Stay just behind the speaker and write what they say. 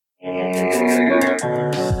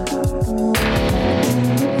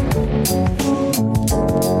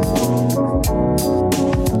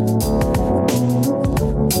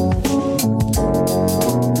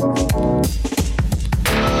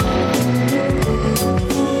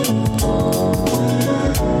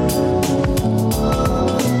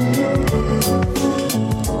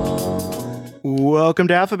Welcome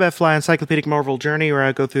to Alphabet Fly, Encyclopedic Marvel Journey, where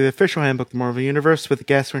I go through the official handbook of the Marvel Universe with the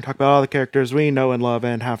guests and we talk about all the characters we know and love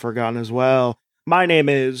and have forgotten as well. My name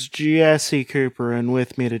is Jesse Cooper, and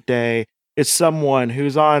with me today is someone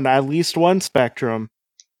who's on at least one spectrum.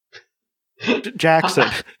 Jackson.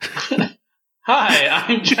 Hi,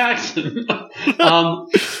 I'm Jackson.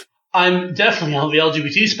 I'm definitely on the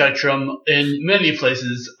LGBT spectrum in many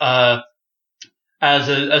places as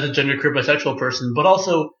a genderqueer bisexual person, but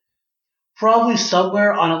also probably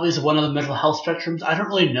somewhere on at least one of the mental health spectrums. I don't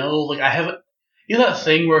really know. Like, I haven't. You know that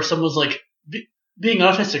thing where someone's like, being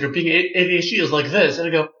autistic or being ADHD is like this, and I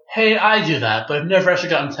go, hey, I do that, but I've never actually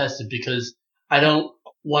gotten tested because I don't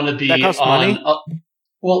want to be that costs on. Money?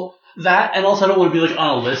 Well, that, and also I don't want to be like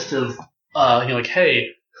on a list of, like, hey,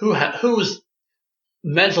 who's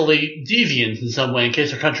mentally deviant in some way in case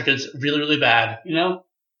their country gets really, really bad, you know?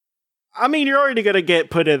 I mean, you're already going to get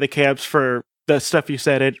put in the camps for the stuff you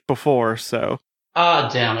said it before, so. Ah,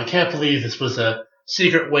 damn, I can't believe this was a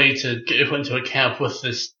secret way to get put into a camp with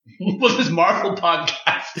this Marvel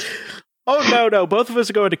podcast. Oh, no, both of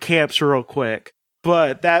us are going to camps real quick.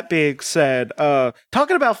 But that being said,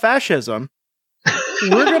 talking about fascism,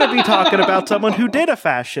 we're going to be talking about someone who did a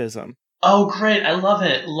fascism. Oh, great, I love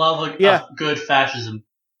it. Love a good fascism.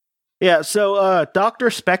 Yeah, so,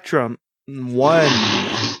 Dr. Spectrum won.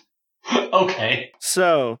 Okay.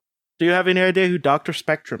 So, do you have any idea who Dr.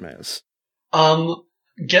 Spectrum is? So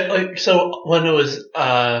one was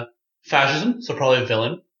fascism, so probably a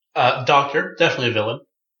villain. Doctor, definitely a villain.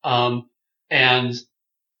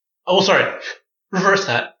 Reverse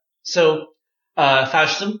that. So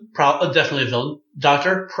fascism, definitely a villain.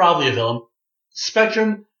 Doctor, probably a villain.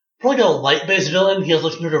 Spectrum, probably a light-based villain. He has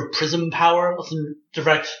like some sort of prism power, some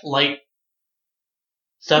direct light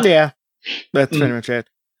stuff. Yeah, that's pretty much it.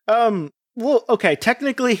 Well, okay,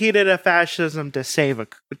 technically he did a fascism to save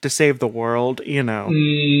the world, you know.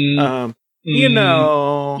 You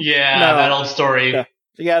know. Yeah, that old story.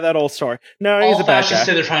 Yeah, that old story. No, all he's a bad guy. Fascists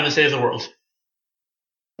say they're trying to save the world.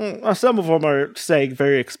 Some of them are saying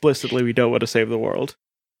very explicitly we don't want to save the world.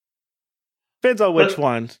 Depends on which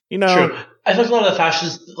one, you know. True. I think a lot of the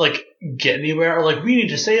fascists like get anywhere are like, we need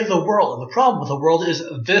to save the world, and the problem with the world is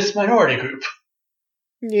this minority group.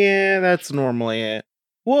 Yeah, that's normally it.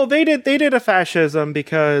 Well, they did a fascism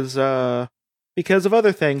because of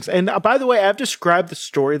other things. And by the way, I've described the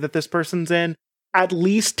story that this person's in at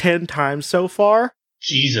least 10 times so far.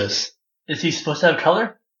 Jesus. Is he supposed to have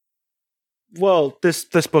color? Well, this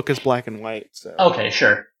book is black and white, so. Okay,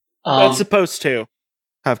 sure. It's supposed to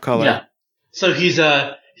have color. Yeah. So he's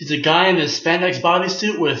a guy in his spandex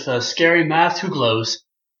bodysuit with a scary mask who glows.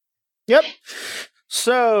 Yep.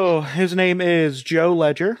 So, his name is Joe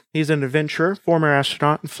Ledger. He's an adventurer, former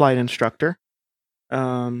astronaut, and flight instructor.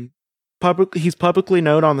 He's publicly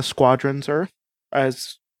known on the Squadron's Earth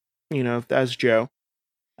as, as Joe.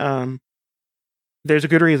 There's a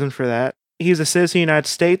good reason for that. He's a citizen of the United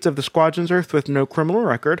States of the Squadron's Earth with no criminal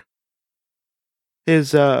record.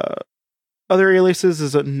 His other aliases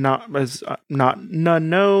is not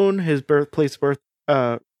unknown. His place of birth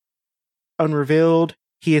unrevealed.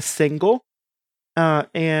 He is single.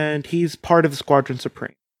 And he's part of the Squadron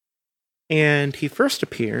Supreme. And he first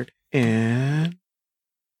appeared in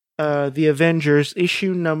the Avengers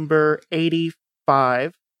issue number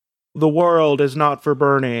 85. The World is Not for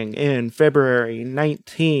Burning in February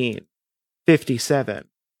 1957.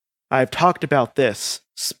 I've talked about this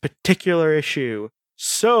particular issue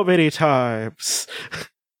so many times.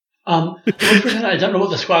 I don't know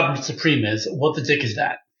what the Squadron Supreme is. What the dick is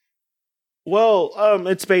that? Well,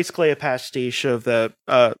 it's basically a pastiche of the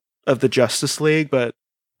Justice League, but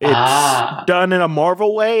it's done in a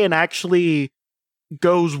Marvel way and actually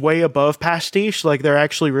goes way above pastiche. Like, they're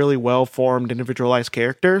actually really well-formed, individualized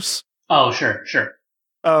characters. Oh, sure.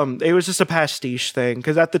 It was just a pastiche thing,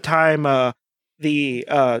 because at the time, the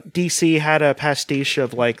DC had a pastiche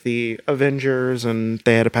of, like, the Avengers, and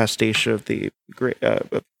they had a pastiche of the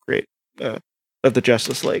of the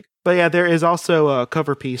Justice League. But yeah, there is also a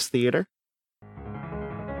Cover Piece Theater.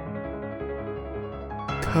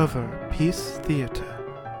 Cover Piece Theater.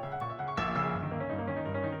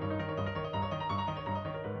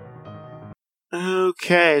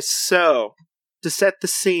 Okay, so to set the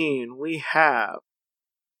scene, we have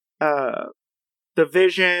the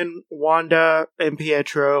Vision, Wanda, and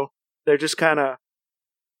Pietro They're just kind of,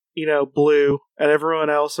 blue, and everyone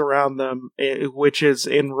else around them, which is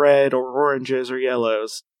in red or oranges or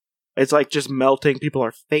yellows, it's like just melting. People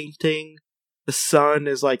are fainting. The sun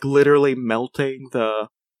is like literally melting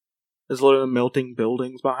there's literally melting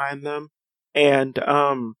buildings behind them. And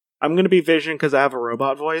I'm gonna be Vision because I have a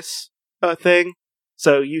robot voice thing.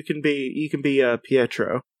 So you can be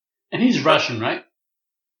Pietro. And he's Russian, right?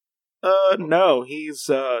 No, he's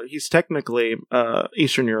technically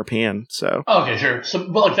Eastern European. So okay, sure. So,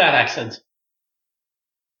 but like that accent.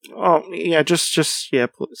 Oh yeah, just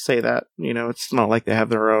say that. It's not like they have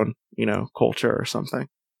their own culture or something.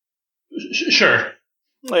 Sure.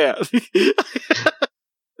 Yeah.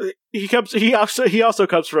 He also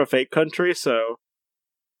comes from a fake country, so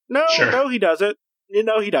no, Sure. No, he doesn't.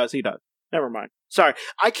 He does. Never mind. Sorry,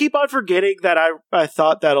 I keep on forgetting that I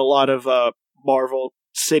thought that a lot of Marvel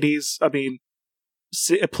cities,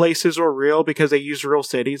 places were real because they use real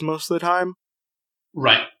cities most of the time.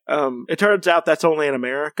 Right. It turns out that's only in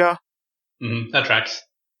America. Mm-hmm. That tracks.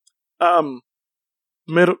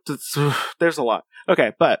 There's a lot.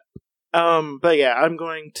 Okay, but yeah, I'm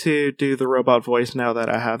going to do the robot voice now that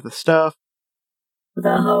I have the stuff.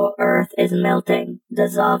 The whole earth is melting,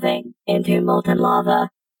 dissolving into molten lava.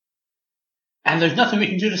 And there's nothing we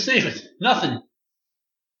can do to save it. Nothing.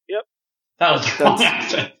 Yep. That was the wrong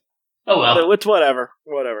accent. Oh well. It's whatever.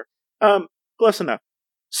 Close enough.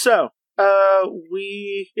 So,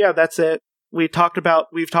 that's it. We've talked about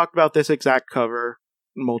this exact cover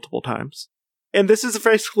multiple times. And this is the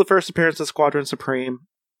first appearance of Squadron Supreme.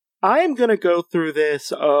 I am going to go through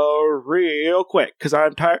this real quick, because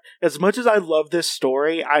I'm tired. As much as I love this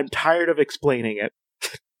story, I'm tired of explaining it.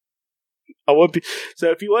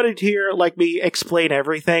 So if you wanted to hear me explain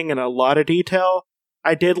everything in a lot of detail,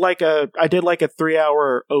 I did like a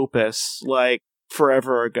 3-hour opus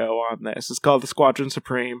forever ago on this. It's called The Squadron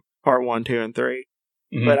Supreme Part 1, 2, and 3.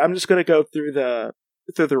 Mm-hmm. But I'm just going to go through the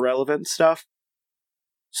relevant stuff.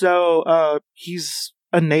 So he's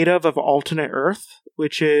a native of alternate Earth,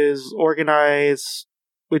 which has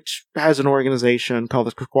an organization called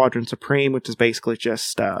the Squadron Supreme, which is basically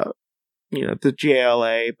just the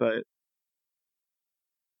JLA, but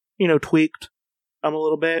tweaked a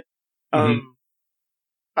little bit. Mm-hmm.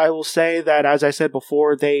 I will say that, as I said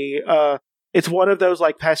before, they it's one of those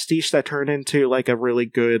pastiche that turn into a really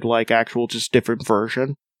good actual just different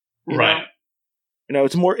version. Right.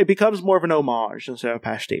 It becomes more of an homage instead of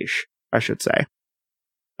pastiche, I should say.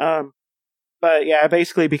 But yeah, I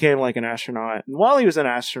basically became an astronaut. And while he was an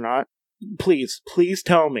astronaut, please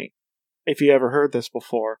tell me if you ever heard this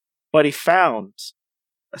before, but he found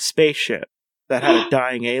a spaceship that had a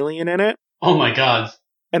dying alien in it. Oh my god.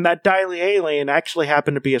 And that dying alien actually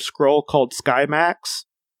happened to be a Skrull called Skymax.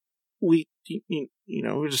 We're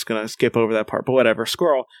just gonna skip over that part, but whatever,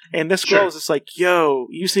 Skrull. And this Skrull is just yo,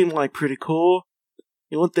 you seem pretty cool.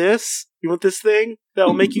 You want this? You want this thing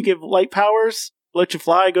that'll make you give light powers? Let you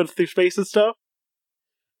fly, go through space and stuff?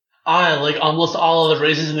 Like almost all of the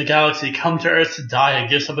races in the galaxy, come to Earth to die and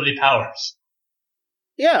give somebody powers.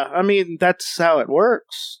 Yeah, that's how it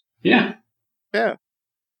works. Yeah. Yeah.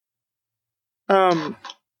 But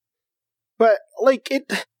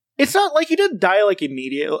it's not like he didn't die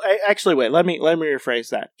immediately. Actually, wait, let me rephrase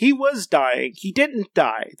that. He was dying. He didn't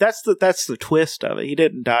die. That's the twist of it. He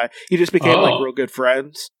didn't die. He just became real good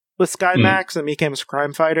friends with Skymax and became a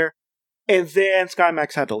crime fighter. And then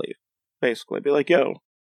Skymax had to leave. Basically, be yo.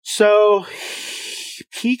 So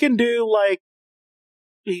he can do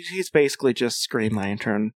he's basically just Green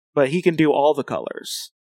Lantern, but he can do all the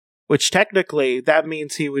colors. Which technically that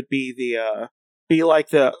means he would be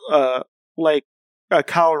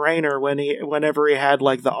Kyle Rayner whenever he had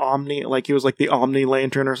the Omni, he was the Omni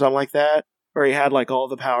Lantern or something like that, where he had all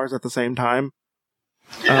the powers at the same time.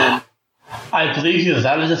 I believe you.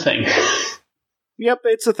 That is a thing. Yep,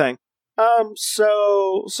 it's a thing.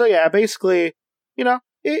 So yeah, basically,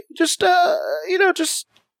 it just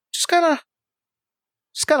kind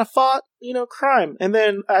of fought, crime, and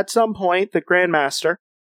then at some point, the Grandmaster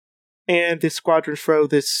and the Squadron Fro,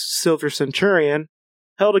 this Silver Centurion,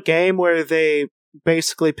 held a game where they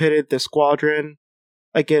basically pitted the Squadron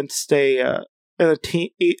against a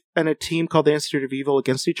team called the Institute of Evil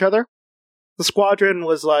against each other. The Squadron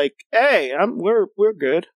was "Hey, we're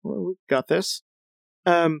good. We got this."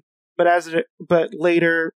 But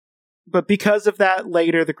because of that,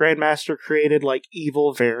 later the Grandmaster created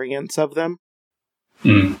evil variants of them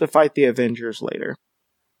to fight the Avengers later.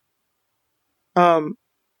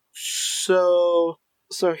 So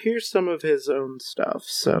here's some of his own stuff.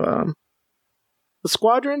 So, the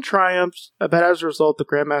Squadron triumphed, but as a result, the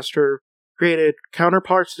Grandmaster created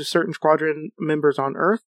counterparts to certain Squadron members on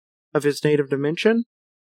Earth, of his native dimension,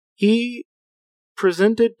 he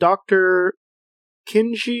presented Dr.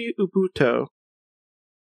 Kinji Ubuto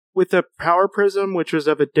with a power prism which was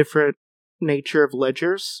of a different nature of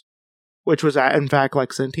ledgers, which was in fact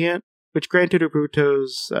like sentient, which granted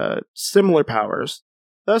Ubuto's similar powers.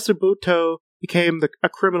 Thus, Ubuto became a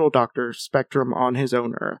criminal Dr. Spectrum on his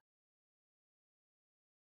own Earth.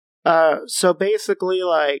 So basically,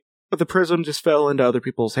 like, the prism just fell into other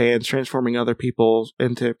people's hands, transforming other people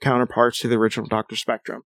into counterparts to the original Dr.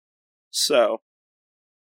 Spectrum. So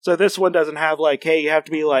this one doesn't have, like, hey, you have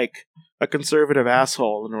to be, like, a conservative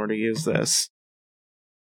asshole in order to use this.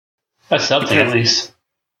 That's something, at least.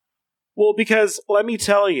 Well, because, let me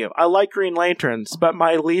tell you, I like Green Lanterns, but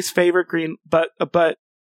my least favorite but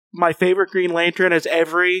my favorite Green Lantern is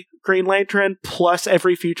every Green Lantern plus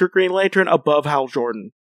every future Green Lantern above Hal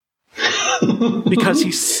Jordan. Because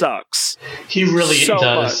he sucks. He really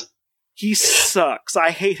does. Much. He sucks.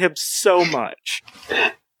 I hate him so much.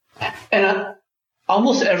 And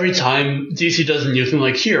almost every time DC does a new thing,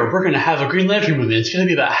 like, here, we're going to have a Green Lantern movie. It's going to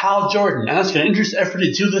be about Hal Jordan, and that's going to introduce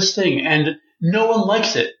everybody to this thing, and no one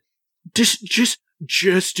likes it. Just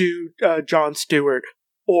do Jon Stewart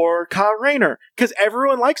or Kyle Rayner, because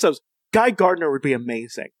everyone likes those. Guy Gardner would be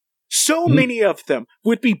amazing. So many of them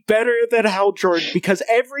would be better than Hal Jordan, because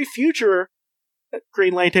every future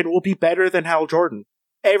Green Lantern will be better than Hal Jordan.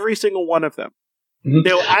 Every single one of them. Mm-hmm.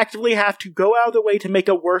 They'll actively have to go out of the way to make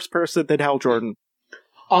a worse person than Hal Jordan.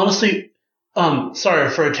 Honestly, sorry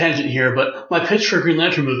for a tangent here, but my pitch for a Green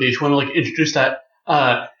Lantern movie is want to, like, introduce that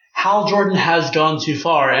Hal Jordan has gone too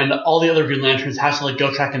far, and all the other Green Lanterns have to, like,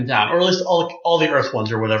 go track him down, or at least all the Earth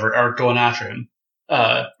ones or whatever are going after him.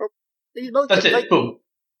 That's it. Like, boom.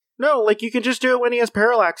 No, like, you can just do it when he has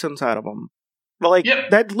parallax inside of him. Like,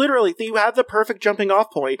 that literally, you have the perfect jumping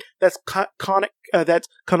off point that's that's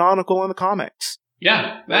canonical in the comics.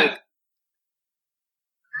 Yeah, that.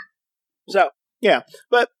 So, yeah.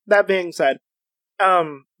 But that being said,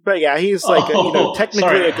 but yeah, he's like,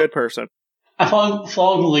 technically a good person. I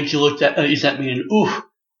following the link you sent me, and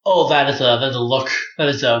that is a look. That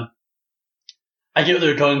is I get what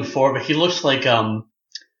they're going for, but he looks like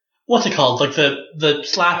what's it called? Like the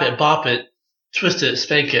slap it, bop it, twist it,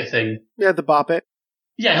 spank it thing. Yeah, the bop it.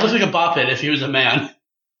 Yeah, he looks like a bop it if he was a man.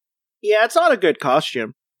 Yeah, it's not a good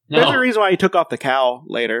costume. No. There's a reason why he took off the cowl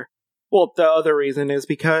later. Well, the other reason is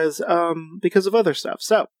because of other stuff.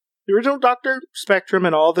 So, the original Dr. Spectrum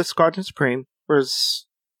and all the Squadron Supreme was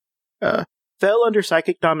fell under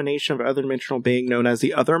psychic domination of an other dimensional being known as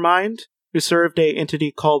the Other Mind, who served a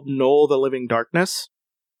entity called Null the Living Darkness.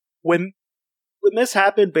 When this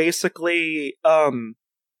happened, basically,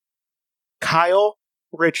 Kyle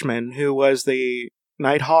Richmond, who was the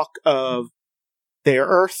Nighthawk of their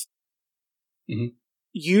Earth,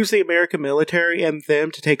 used the American military and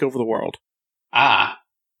them to take over the world. Not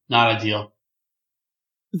ideal.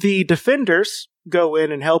 The Defenders go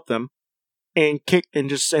in and help them, and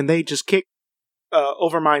they just kick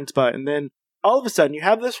Overmind's butt, and then all of a sudden you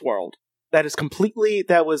have this world that was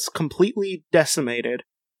completely decimated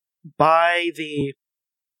by the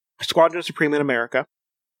Squadron Supreme in American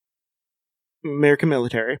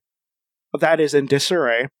military, that is in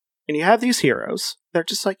disarray, and you have these heroes. They're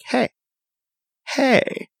just like, hey,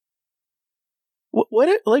 what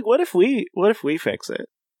if we fix it?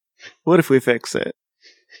 What if we fix it?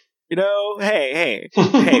 Hey,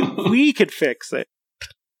 we could fix it.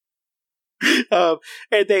 And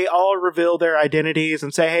they all reveal their identities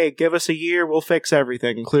and say, hey, give us a year, we'll fix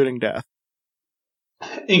everything, including death.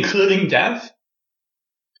 Including death?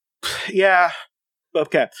 Yeah.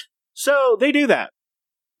 Okay. So they do that.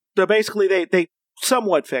 So basically they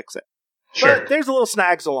somewhat fix it. Sure. But there's a little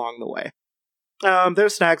snags along the way.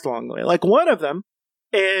 Like, one of them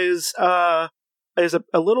is a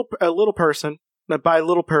little person. By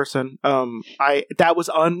little person, that was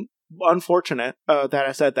unfortunate that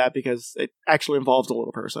I said that, because it actually involves a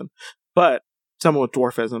little person, but someone with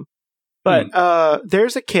dwarfism. But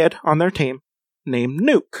there's a kid on their team named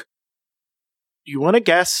Nuke. You want to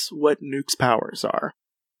guess what Nuke's powers are?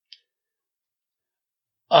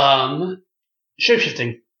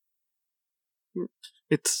 Shapeshifting.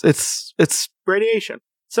 It's radiation.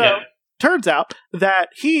 So turns out that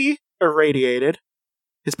he irradiated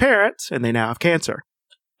his parents, and they now have cancer.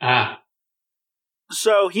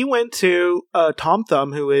 So he went to Tom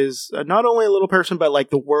Thumb, who is not only a little person, but like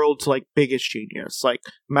the world's like biggest genius. Like,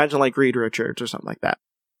 imagine like Reed Richards or something like that.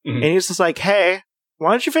 Mm-hmm. And he's just like, hey,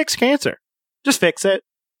 why don't you fix cancer? Just fix it.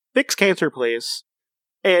 Fix cancer, please.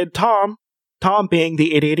 And Tom being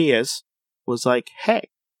the idiot he is, was like, hey,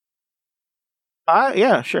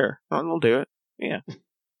 yeah, sure, I'll do it. Yeah.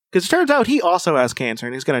 Because it turns out he also has cancer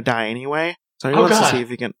and he's going to die anyway. So he wants to see if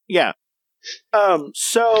he can. Yeah.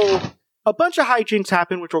 So a bunch of hijinks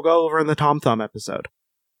happen, which we'll go over in the Tom Thumb episode.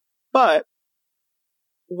 But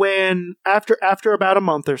when after about a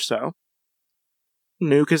month or so,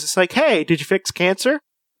 Nuke is just like, "Hey, did you fix cancer?"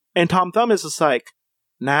 And Tom Thumb is just like,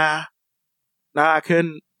 "Nah, I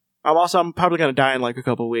couldn't. I'm probably going to die in like a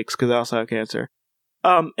couple weeks because I also have cancer."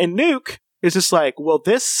 And Nuke is just like, "Well,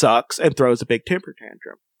 this sucks," and throws a big temper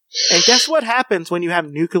tantrum. And guess what happens when you have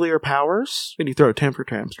nuclear powers and you throw a temper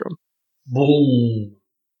tantrum? Boom.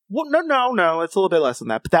 Well, no. It's a little bit less than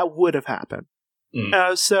that, but that would have happened.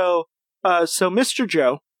 So Mr.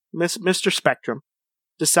 Joe, Mr. Spectrum,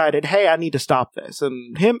 decided, hey, I need to stop this.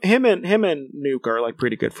 And him and Nuke are like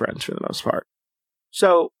pretty good friends for the most part.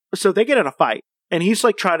 So they get in a fight, and he's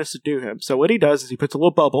like trying to subdue him. So what he does is he puts a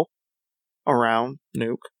little bubble around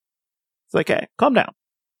Nuke. It's like, hey, calm down.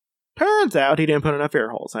 Turns out he didn't put enough air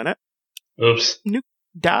holes in it. Oops. Nuke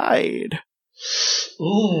died.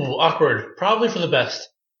 Ooh, awkward. Probably for the best.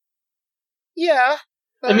 Yeah.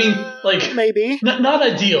 I mean, like, maybe. Not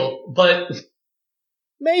ideal, but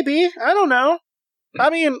maybe. I don't know. I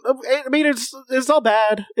mean, it's all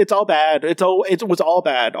bad. It was all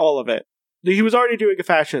bad, all of it. He was already doing a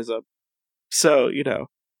fascism. So,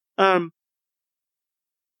 but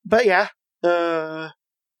yeah.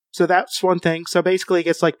 So that's one thing. So basically he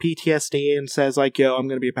gets like PTSD and says like, yo, I'm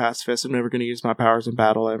going to be a pacifist. I'm never going to use my powers in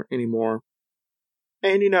battle anymore.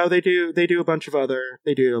 And they do a bunch of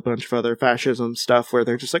other fascism stuff where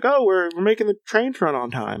they're just like, oh, we're making the trains run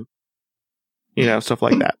on time. Stuff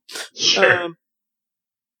like that. Sure.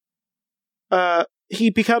 He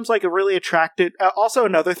becomes like a really attracted. Also,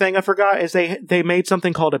 another thing I forgot is they made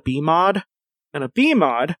something called a B-mod, and a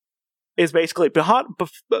B-mod is basically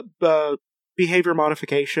behavior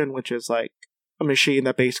modification, which is like a machine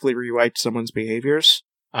that basically rewrites someone's behaviors.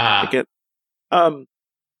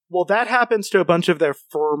 Well, that happens to a bunch of their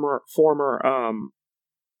former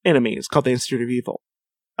enemies called the Institute of Evil.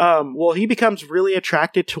 Well, he becomes really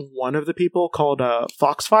attracted to one of the people called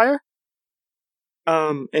Foxfire.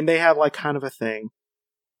 And they have like kind of a thing.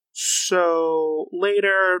 So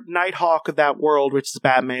later, Nighthawk of that world, which is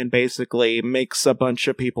Batman, basically makes a bunch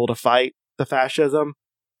of people to fight the fascism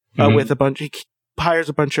with a bunch. He hires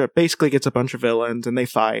a bunch of, basically gets a bunch of villains, and they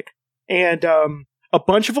fight. And a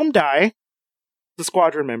bunch of them die. The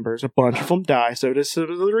squadron members, a bunch of them die. So does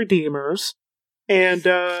some of the Redeemers, and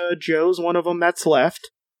Joe's one of them that's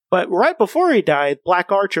left. But right before he died,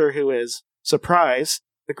 Black Archer, who is surprise,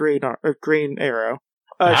 the Green Arrow,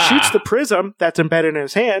 shoots the prism that's embedded in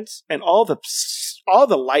his hands, and all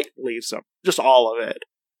the light leaves him, just all of it.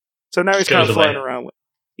 So now he's kind of flying around with,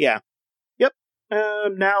 yeah, yep.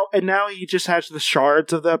 Now he just has the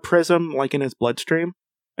shards of the prism like in his bloodstream,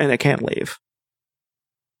 and it can't leave.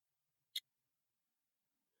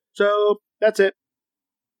 So that's it.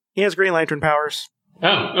 He has Green Lantern powers.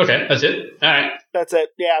 Oh, okay, that's it. All right, that's it.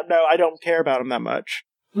 Yeah, no, I don't care about him that much.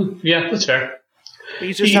 Yeah, that's fair.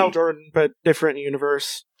 He's just Hal Jordan, but different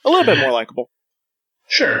universe. A little bit more likable.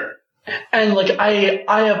 Sure. And, like,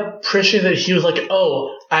 I appreciate that he was like,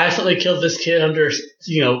 oh, I accidentally killed this kid under,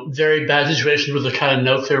 very bad situation with a kind of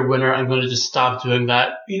no clear winner. I'm going to just stop doing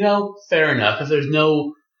that. Fair enough. If there's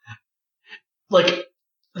no, like,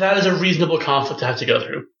 that is a reasonable conflict to have to go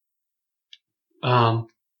through.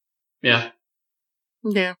 Yeah.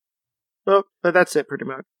 Yeah. Well, but that's it pretty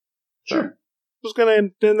much. Sure. I'm just going to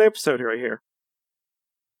end the episode right here.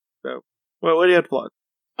 So, well, what do you have to plug?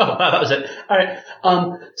 Oh, that was it. All right.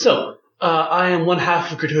 So, I am one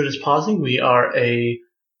half of Gratuitous Pausing. We are a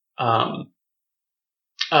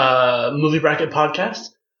movie bracket podcast.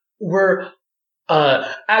 We're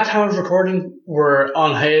at time of recording, we're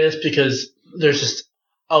on hiatus because there's just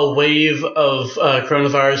a wave of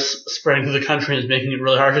coronavirus spreading through the country and it's making it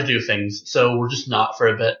really hard to do things. So we're just not for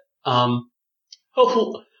a bit.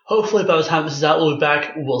 Hopefully by the time this is out, we'll be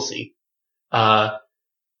back. We'll see.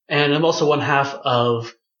 And I'm also one half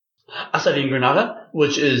of Asadi Granada,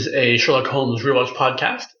 which is a Sherlock Holmes rewatch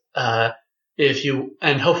podcast.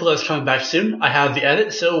 And hopefully that's coming back soon. I have the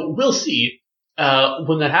edit, so we'll see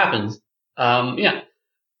when that happens. Yeah.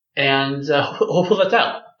 And hopefully that's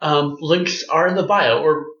out. Links are in the bio,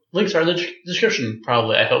 or links are in the description,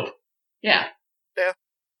 probably, I hope. Yeah. Yeah.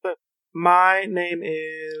 But my name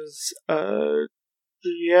is,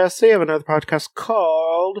 yes, I have another podcast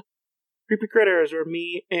called Creepy Critters, where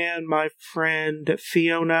me and my friend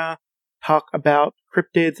Fiona talk about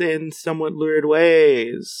cryptids in somewhat lurid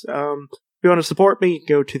ways. If you want to support me,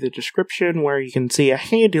 go to the description where you can see a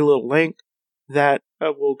handy little link that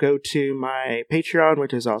will go to my Patreon,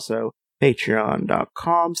 which is also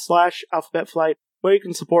patreon.com/alphabetflight. where you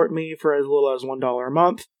can support me for as little as $1 a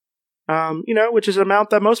month. Which is an amount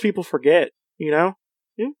that most people forget. You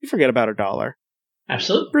forget about $1.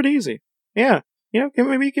 Absolutely. Pretty easy. Yeah. Give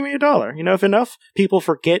me $1. If enough people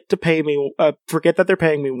forget to pay me, forget that they're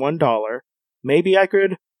paying me $1, maybe I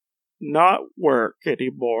could not work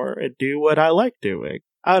anymore and do what I like doing.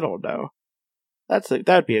 I don't know.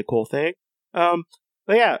 That'd be a cool thing.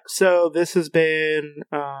 But yeah, so this has been,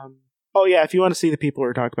 if you want to see the people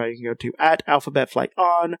we're talking about, you can go to @AlphabetFlight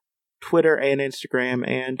on Twitter and Instagram,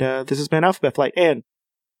 and this has been Alphabet Flight, and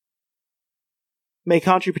may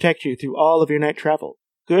Khonshu protect you through all of your night travel.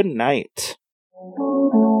 Good night.